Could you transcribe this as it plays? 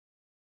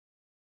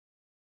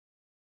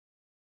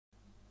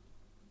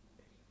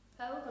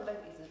Hi, welcome back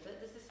to Isn't.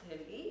 This is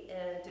Haley,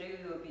 and today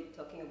we will be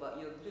talking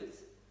about your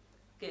glutes.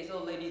 Okay,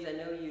 so ladies, I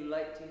know you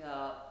like to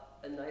have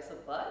a nicer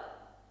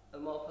butt, a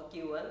more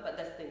perky one, but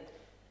that's the thing.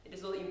 It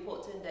is really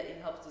important that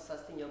it helps to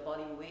sustain your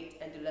body weight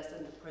and to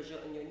lessen the pressure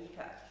on your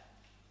kneecap.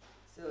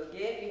 So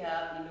again, we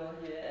have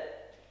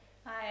here.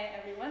 Hi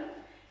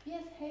everyone.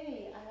 Yes,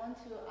 Haley, I want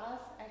to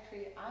ask,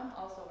 actually I'm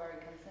also very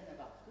concerned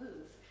about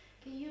glutes.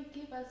 Can you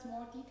give us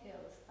more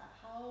details about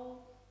how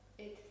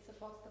it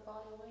supports the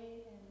body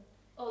weight and...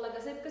 Oh, like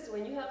I said, because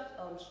when you have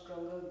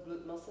stronger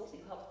glute muscles, it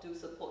helps to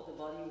support the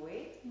body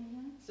weight.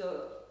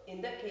 So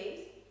in that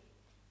case,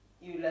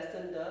 you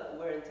lessen the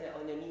wear and tear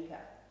on your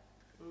kneecap.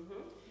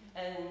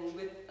 And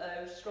with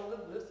stronger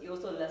glutes, you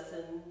also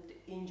lessen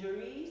the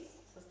injuries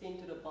sustained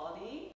to the body.